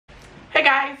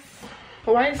guys.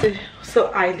 Why is it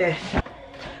so high there?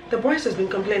 The boys has been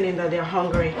complaining that they're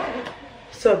hungry.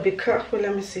 So be careful.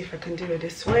 Let me see if I can do it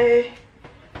this way.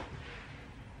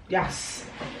 Yes.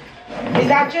 Is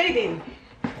that Jayden?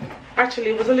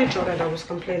 Actually, it was only Jordan that was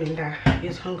complaining that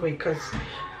he's hungry because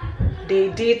they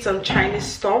did some Chinese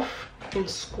stuff in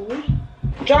school.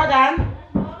 Jordan,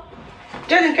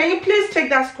 can you please take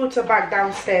that scooter back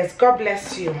downstairs? God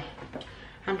bless you.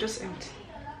 I'm just empty.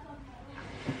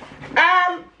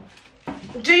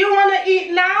 Do you want to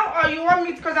eat now or you want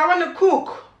me? Because I want to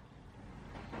cook.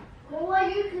 What are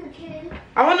you cooking?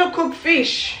 I want to cook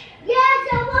fish. Yes,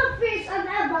 I want fish and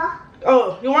Eba.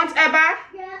 Oh, you want Eba?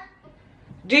 Yeah.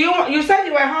 Do you said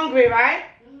you were hungry, right?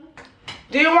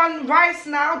 Do you want rice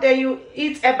now? Then you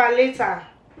eat Eba later.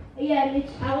 Yeah,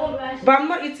 I want rice. But I'm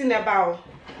not eating Eba.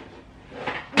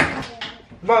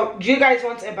 But do you guys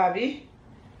want Eba, B?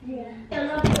 Yeah.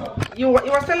 You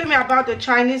were telling me about the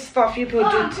Chinese stuff you people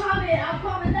do. I'm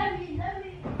coming. Let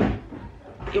me.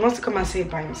 He wants to come and say it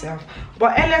by himself.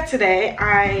 But earlier today,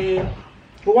 I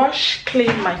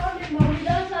cleaned my... Mommy,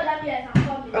 don't tell them yet. I'm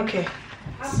coming. Okay.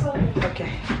 I'm coming.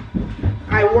 Okay.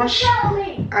 I washed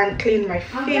and cleaned my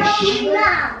fish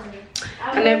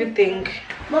and everything.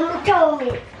 Mama told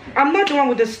me. I'm not the one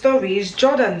with the stories,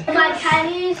 Jordan. My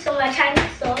Chinese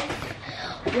stuff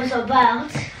was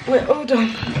about... Wait, hold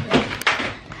on.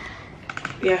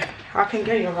 Yeah, I can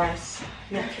get your rice.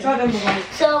 Yeah, tell them the rice.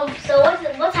 So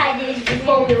what I did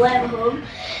before we went home,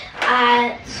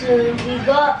 so we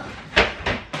got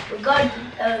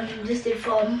this thing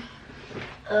from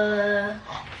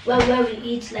where we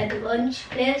eat like a lunch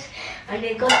place, and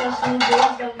they got us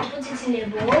noodles, and we put it in a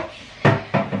bowl,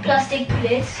 plastic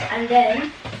plates, and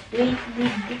then we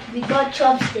got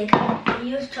chopstick. We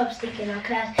used chopstick in our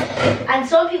class, and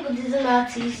some people didn't know how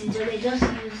to use it, so they just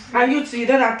used. And you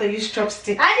don't have to use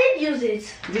chopstick. I did use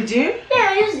it. Did you? Yeah,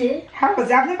 I used it. How was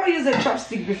it? I've never used a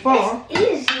chopstick before.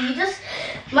 It's easy. It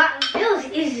was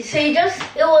easy. So it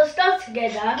was stuck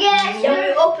together. Yes. When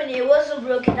we open it, it wasn't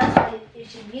broken. That's what it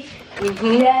should be.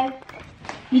 Then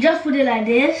you just put it like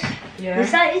this. Yeah. You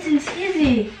start eating. It's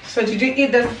easy. So did you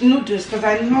eat the noodles? Because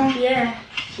I know. Yeah.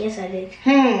 Yes, I did. I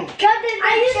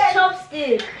used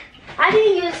chopstick. I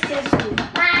didn't use teaspoon.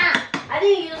 I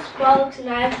didn't use fork,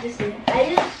 knife, this thing.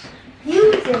 I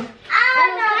used them.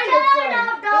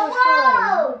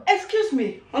 Excuse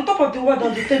me. On top of the word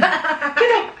on the table.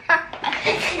 Get up.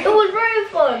 It was very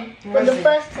fun for the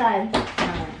first time.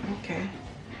 Okay.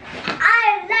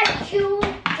 I like you,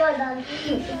 Jordan.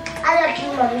 I like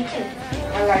you, Mommy, too.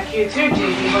 I like you too,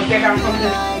 Jayden. But get down from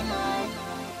there.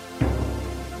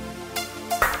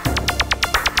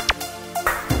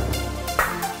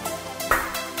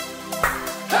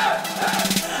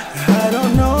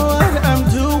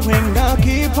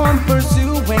 I'm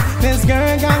pursuing this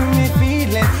girl, got me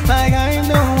feeling like I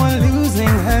know I'm losing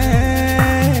her.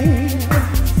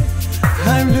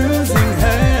 I'm losing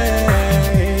her.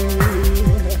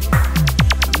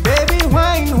 Baby,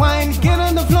 wine, get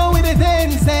on the floor with a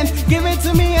dance and give it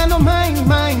to me. I know mine.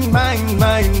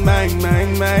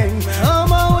 Oh,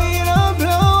 my way to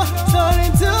blow,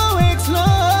 starting to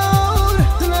explode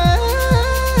tonight.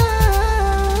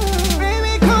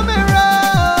 Baby, come and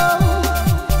roll.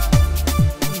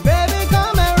 Baby,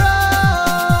 come and roll.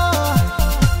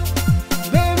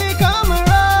 Baby, come and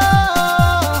roll.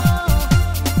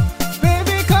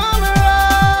 Baby, come and roll.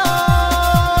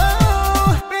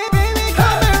 Baby,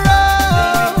 come and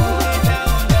roll.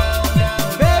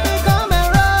 Baby, come and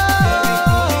roll.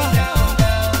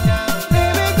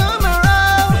 Baby, come and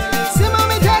roll. See,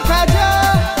 mommy, take a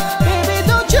job. Baby,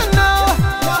 don't you know?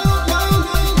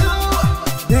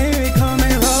 Baby, come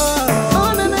and roll. Oh,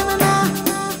 na na na na.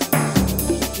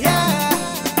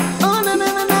 Yeah. Oh, na na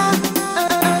na na. I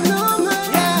know,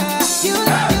 yeah. You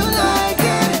like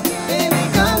it. Baby,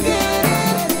 come get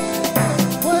it.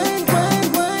 Wine.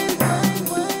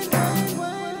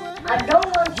 I don't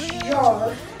want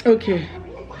yours. Okay.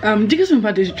 Do you guys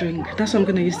remember this drink? That's what I'm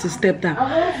gonna use to step down. I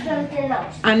want something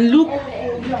else. And look,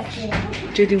 Everything.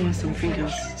 Jayden wants something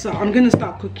else. So I'm gonna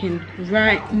start cooking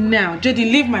right now.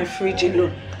 Jayden, leave my fridge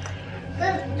alone.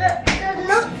 There's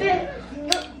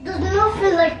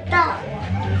nothing like that.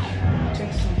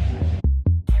 Take some.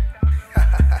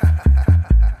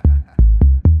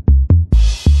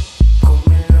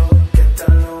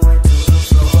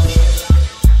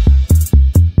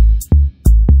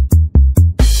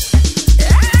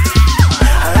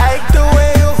 I like the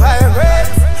way you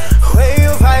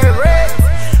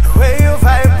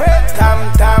vibrate, tam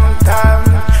tam tam.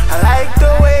 I like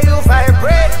the way you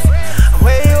vibrate,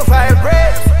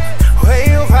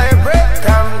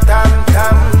 tam tam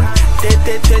tam.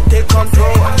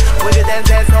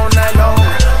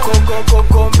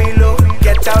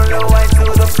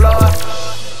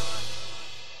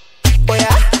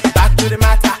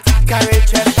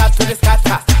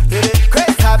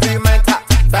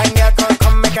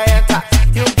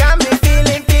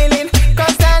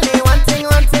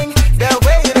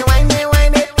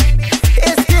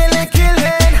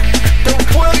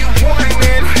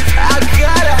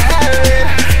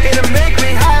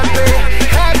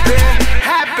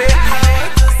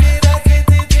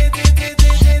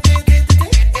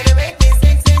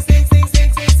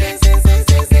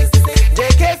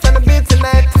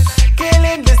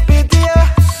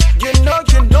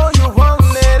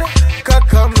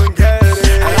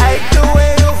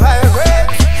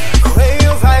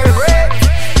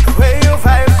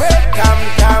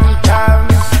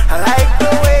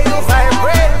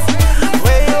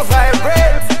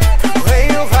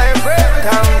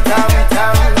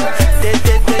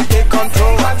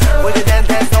 Would you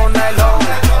dance all night long?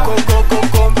 Go, go, go,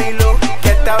 go, be low.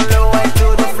 Get down low and to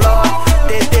the floor.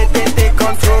 Take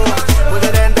control. Would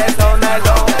you dance all night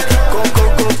long? Go, go,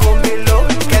 go, go, be low.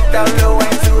 Get down low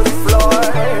and to the floor.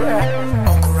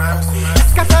 Uncle Ramsey.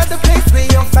 Scatter the place with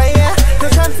your fire. No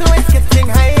time to waste, getting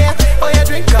higher. Oh yeah,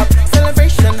 drink up,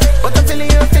 celebration. What I'm feeling,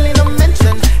 you're feeling, no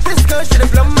mention. This girl should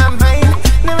have blown my mind.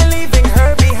 Never leaving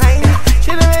her behind.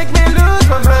 She'll make me lose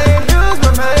my mind, lose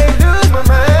my mind, lose my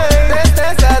mind.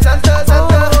 Dance,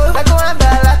 like a wamba,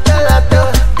 lato.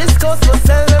 This goes for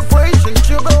celebration,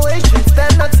 jubilation,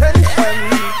 stand attention.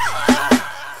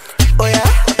 Oh yeah,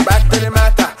 back to the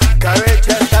matter. Courage,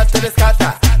 just out to the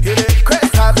scatter. You did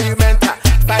Chris, how you meant her.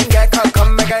 Fine girl,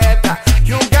 come make a enter.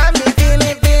 You got me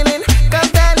feeling. Come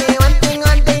tell me one thing.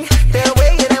 The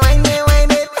way you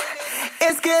wind it.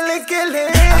 It's killing.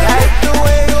 I like the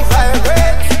way you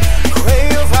vibrate.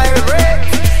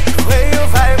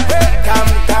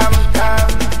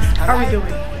 How are we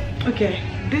doing? Okay,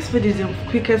 this food is the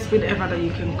quickest food ever that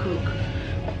you can cook.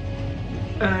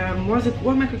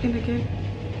 What am I cooking again?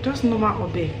 Just normal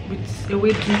obe with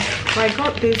ewedu. So I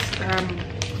got this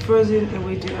frozen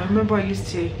ewedu. I remember I used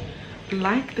to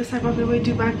like this type of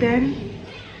ewedu back then.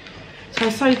 So I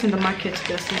saw it in the market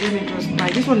there, so let me just buy.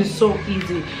 This one is so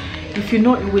easy. If you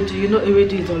know ewedu, you know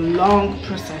ewedu is a long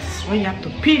process. When you have to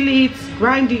peel it,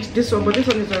 grind it, this one, but this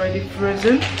one is already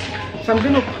frozen. So I'm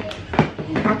gonna put,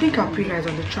 I think I'll put you guys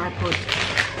on the tripod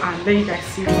and let you guys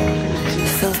see what I'm gonna do.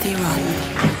 Filthy Run.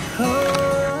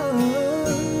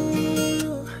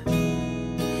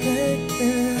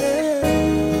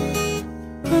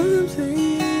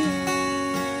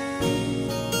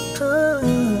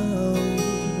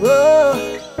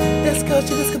 This girl, she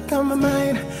just got on my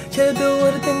mind. She do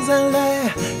all the things I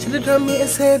like. She did drum me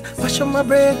his head, wash on my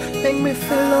brain, make me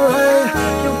feel alright.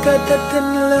 You got that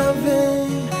thing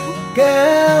loving,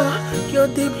 girl. You're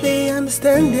deeply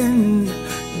understanding,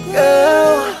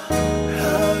 girl.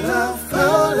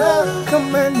 How love,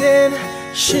 commanding.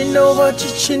 She know what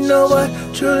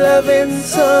true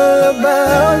loving's all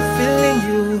about. Feeling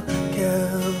you,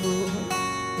 girl.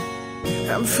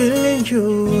 I'm feeling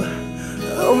you,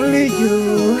 only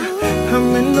you.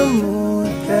 I'm in the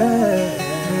mood, girl.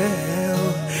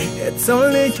 It's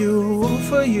only you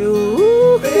for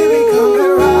you. Baby, come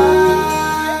and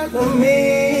ride with me.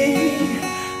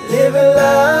 Live in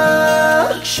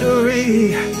luxury.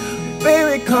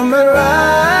 Baby, come and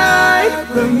ride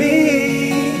with me.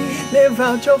 Live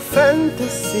out your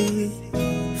fantasy.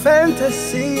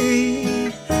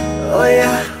 Oh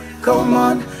yeah, come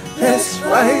on, let's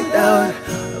ride out.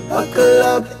 Buckle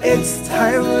up, it's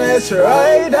time, let's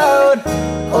ride out.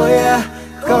 Oh yeah,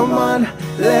 come on,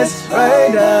 let's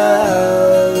ride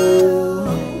out.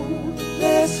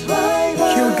 Let's ride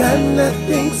out. You got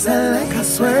nothing I like, I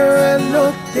swear I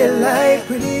know they like.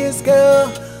 Prettiest girl,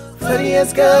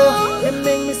 funniest girl, you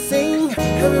make me sing.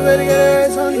 Everybody got their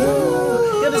eyes on you.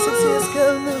 You're the sexiest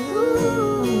girl in the room.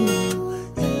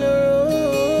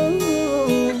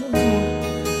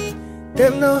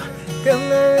 Them no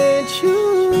reach you.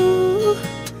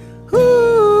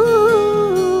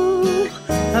 Ooh,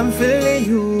 I'm feeling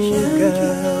you,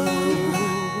 girl.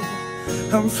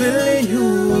 I'm feeling you,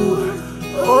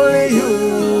 only you.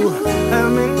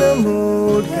 I'm in the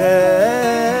mood,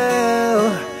 girl.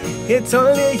 It's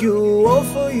only you, all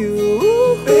for you.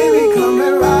 Baby, come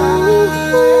and ride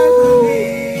with me.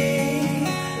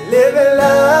 Live in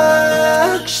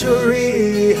luxury.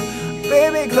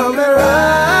 Baby, come and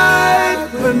ride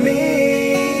with me.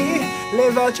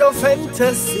 Live out your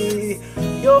fantasy.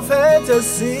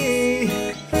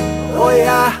 Oh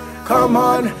yeah, come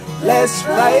on, let's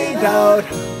ride out.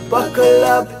 Buckle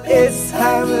up, it's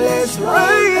time, let's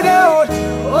ride out.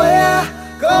 Oh yeah,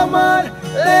 come on,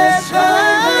 let's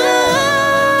ride out.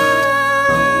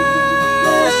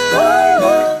 Let's ride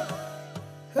out.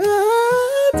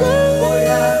 Oh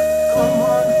yeah, come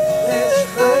on, let's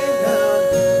ride out.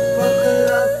 Buckle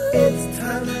up, it's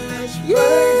time, let's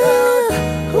ride out.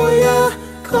 Oh yeah,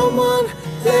 come on,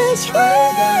 let's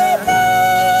ride out.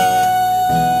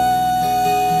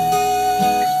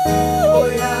 Oh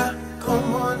yeah,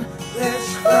 come on, let's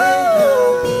ride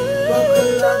out.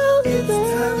 Buckle up, it's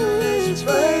time, let's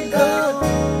ride out.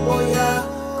 Oh yeah,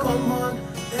 come on,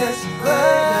 let's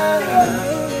ride out.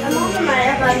 I'm over my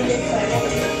abandoned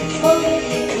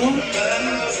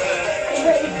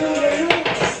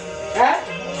Huh?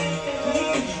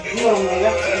 You want my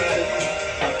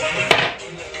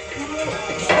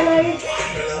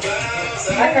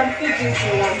I can feed you if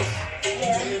you want.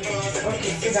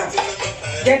 Okay, sit down.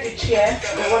 Get the chair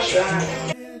and wash your hands.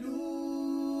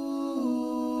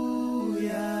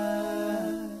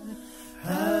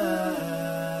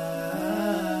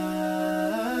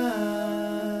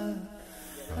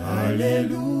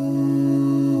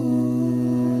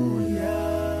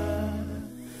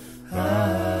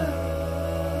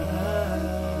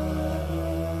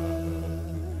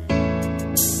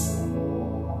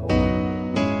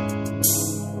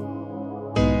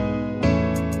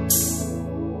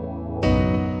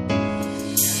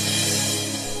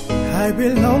 I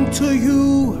belong to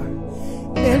you.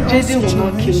 Jayden will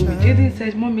not kill me. Jayden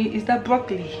said, Mommy, is that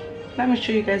broccoli? Let me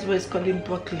show you guys what it's called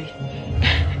broccoli.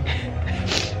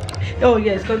 Oh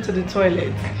yeah, it's gone to the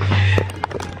toilet.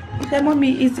 He said,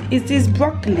 Mommy, is this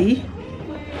broccoli?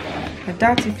 I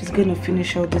doubt if he's going to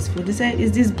finish all this food. He said,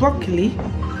 is this broccoli?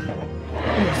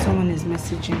 Oh, someone is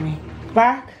messaging me.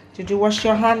 Back? Did you wash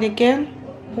your hand again?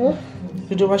 Huh?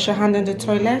 Did you wash your hand in the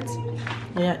toilet?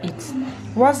 Yeah, eat.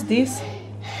 What's this?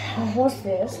 What's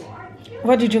this?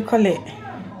 What did you call it?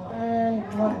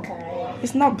 Broccoli.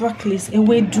 It's not broccoli, it's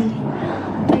ewedu.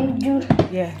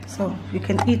 Ewedu? Yeah, so you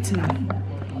can eat now.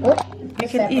 What? You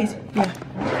can eat, yeah.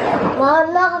 Well,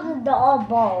 I'm not having the whole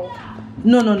bowl.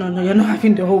 No, you're not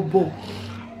having the whole bowl.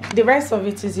 The rest of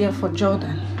it is here for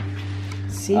Jordan.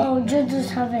 See? Oh, Jordan's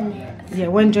having it. Yeah,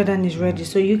 when Jordan is ready,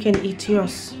 so you can eat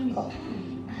yours. Oh.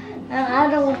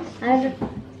 I'm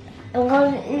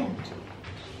gonna eat.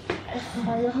 If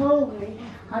I'm hungry,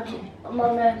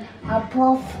 I'll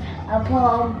pour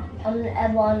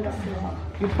everyone on the floor.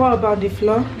 You pour about the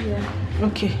floor? Yeah.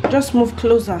 Okay, just move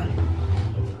closer.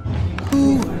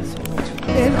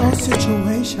 In all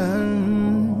situations,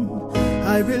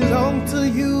 I belong to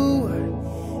you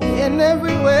in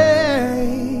every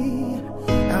way.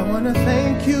 I wanna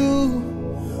thank you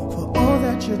for all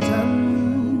that you've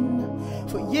done.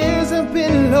 For years I've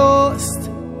been lost,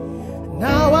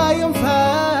 now I am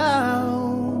found.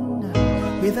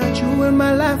 Without you in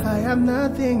my life, I am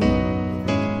nothing.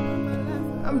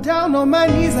 I'm down on my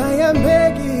knees, I am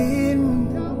begging.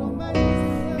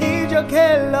 Need your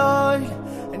care, Lord.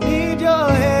 I need your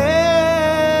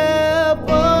help.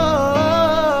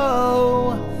 Oh,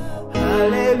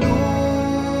 hallelujah.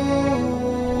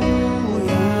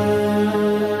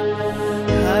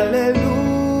 Hallelujah.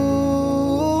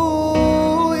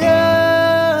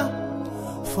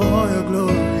 For your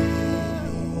glory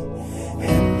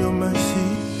and your mercy,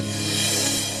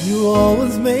 you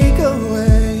always make a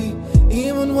way,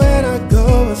 even when I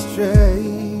go astray.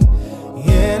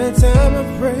 Anytime I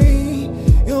pray,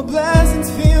 your blessings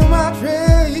fill my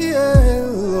tray.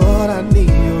 Lord, I need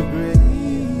your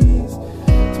grace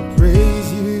to praise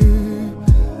you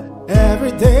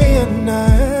every day and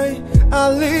night. I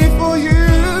live for you,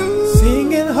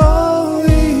 singing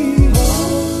holy,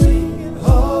 holy,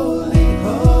 holy,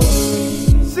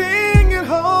 holy, singing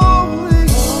holy,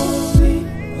 holy,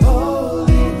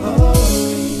 holy,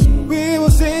 holy. We will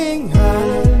sing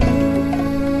hallelujah.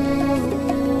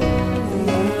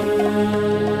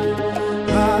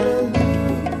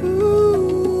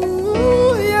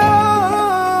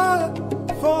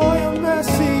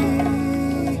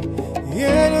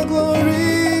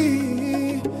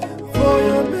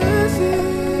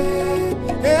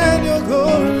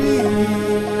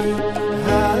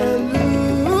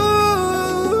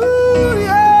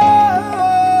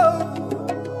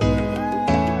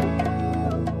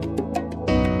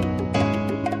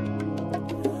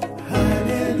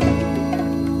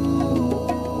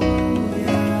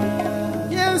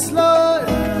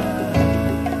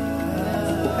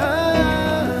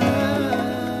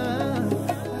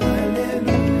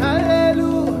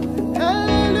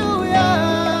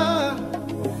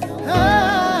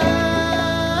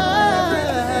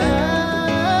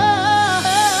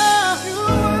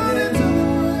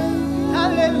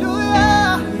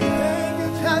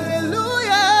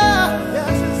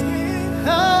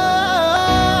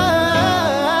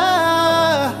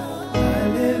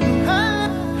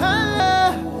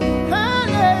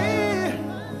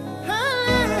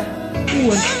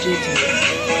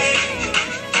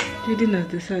 Jayden has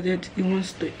decided he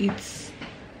wants to eat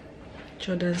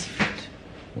Jordan's food.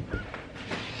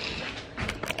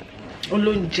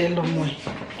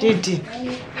 Jayden,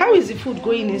 how is the food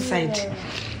going inside?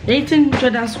 You're eating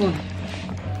Jordan's one.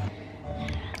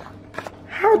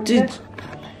 How did?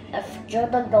 If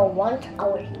Jordan don't want, I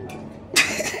will eat it.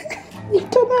 If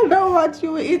Jordan don't want,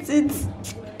 you will eat it.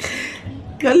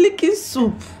 You're licking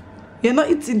soup. You're not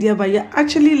eating there, but you're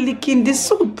actually licking the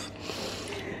soup.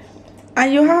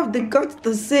 And you have the guts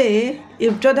to say,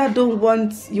 if Jordan don't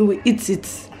want, you will eat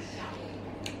it.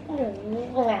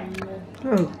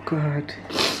 Oh God.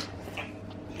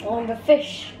 On the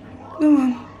fish. Come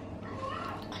on.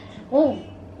 Oh.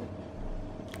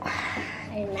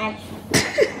 Nice.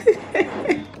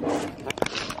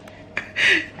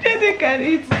 Jayden can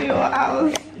eat in your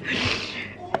house.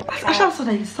 I saw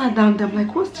that you sat down there. I'm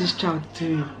like, what's this child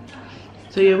doing?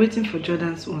 So you're waiting for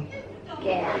Jordan's one?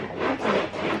 Yeah.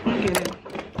 Okay.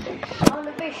 On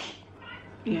the fish.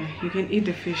 Yeah, you can eat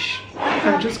the fish.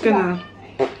 I'm just gonna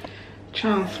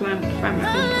try and find my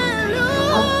thing.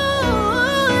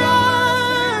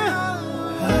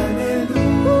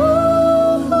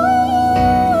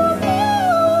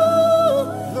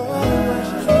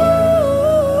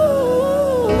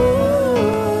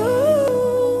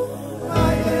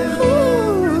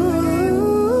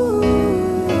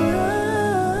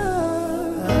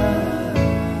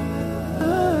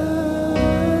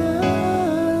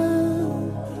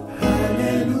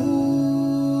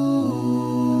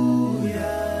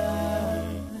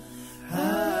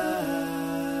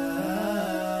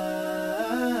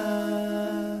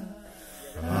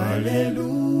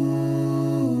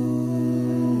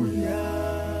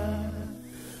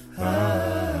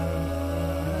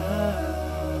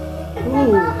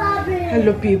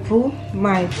 Hello people,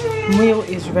 my meal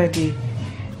is ready.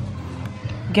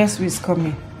 Guess who is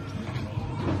coming?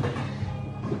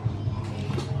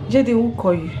 Jayden, who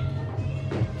call you?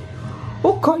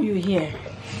 Who call you here?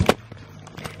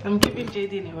 I'm giving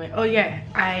Jayden away. Oh yeah,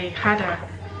 I had a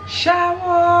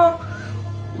shower.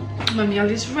 My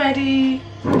meal is ready.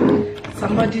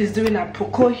 Somebody is doing a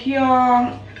poco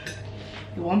here.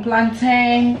 You want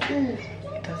plantain?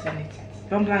 It doesn't eat it.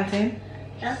 You want plantain?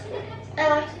 Yeah.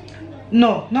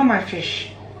 No, not my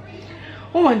fish.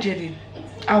 Oh my Jayden,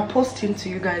 I'll post him to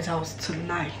you guys' house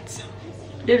tonight.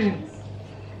 Jayden,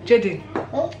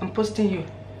 I'm posting you.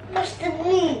 Posted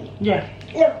me. Yeah.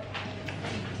 Look.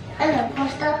 Hello,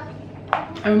 poster.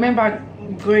 I remember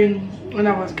going when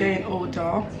I was getting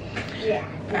older. Yeah.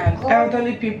 And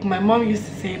elderly people, my mom used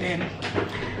to say then,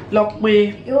 look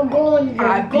me. You're going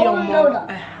Up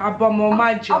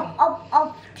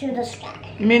to the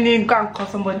sky. Meaning go and call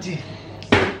somebody.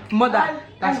 Mother,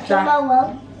 that's that.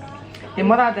 Your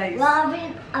mother that is. We're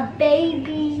having a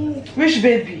baby. Which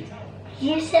baby?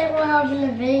 You said we're having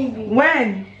a baby.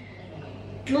 When?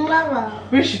 Tomorrow.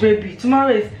 Which baby?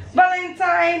 Tomorrow is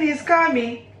Valentine is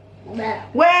coming. Yeah.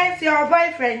 Where's your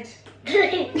boyfriend?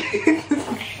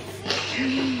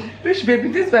 Which baby?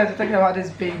 This guy is talking about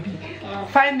this baby.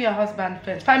 Find me a husband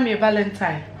first. Find me a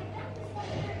Valentine.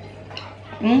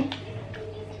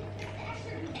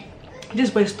 This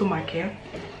boy's stomach here.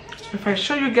 If I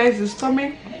show you guys his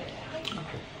stomach,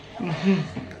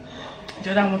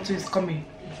 the other one too is coming.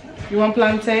 You want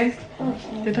plantain?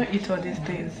 They don't eat all these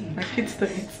days. My kids don't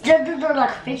eat. They don't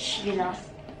like fish, you know.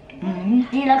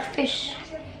 They like fish.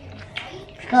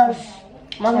 Because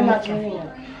mommy not giving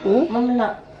it. Mommy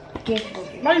not giving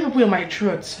it. Why are you people in my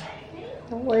throat?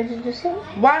 What did you say?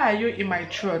 Why are you in my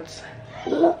throat?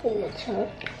 Not in your throat.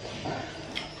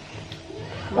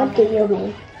 What do you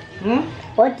mean?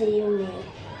 What do you mean?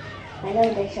 I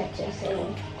don't think what you're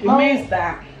saying. It means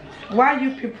that, why are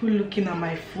you people looking at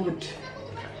my food?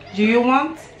 Do you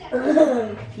want?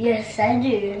 Yes, I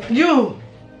do. You!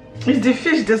 It's the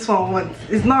fish this one wants.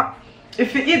 It's not.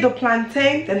 If you eat the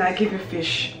plantain, then I give you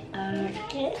fish.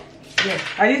 Okay. Yes.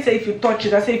 I didn't say if you touch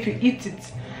it, I say if you eat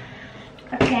it.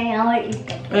 Okay, I will eat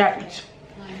it. Yeah, eat.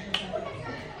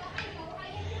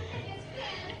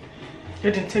 You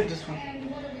didn't take this one.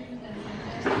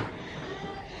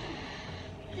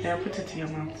 Yeah, put it in your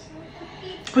mouth.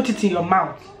 Put it in your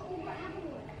mouth.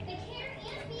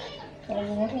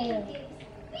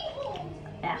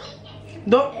 Yeah.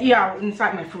 Don't eat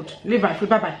inside my food. Leave my food.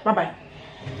 Bye bye. Bye bye.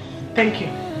 Thank you.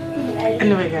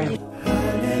 Anyway, guys.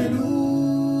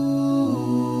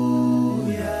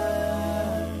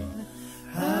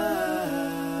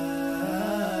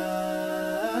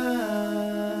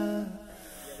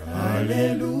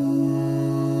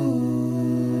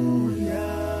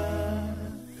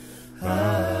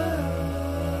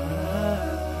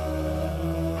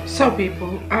 So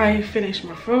people, I finished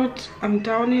my fruit. I'm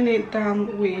downing it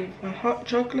down with a hot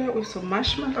chocolate with some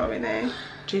marshmallow in it.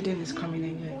 Jayden is coming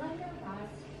in here.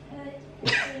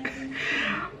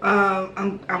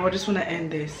 I just want to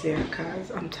end this here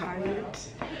because I'm tired.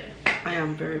 I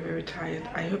am very, very tired.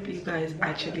 I hope you guys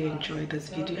actually enjoyed this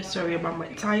video. Sorry about my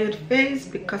tired face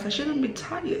because I shouldn't be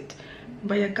tired,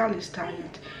 but your girl is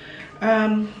tired.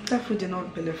 That food did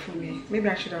not belly for me. Maybe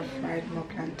I should have fried more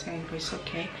plantain, but it's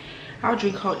okay. I'll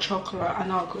drink hot chocolate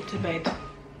and I'll go to bed.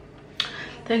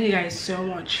 Thank you guys so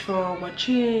much for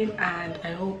watching, and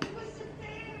I hope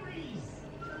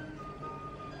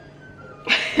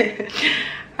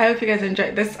you guys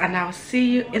enjoyed this, and I'll see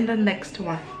you in the next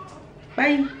one.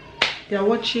 Bye. They are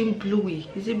watching Bluey.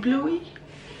 Is it Bluey?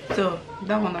 So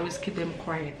that one, always keep them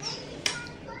quiet.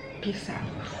 Peace out.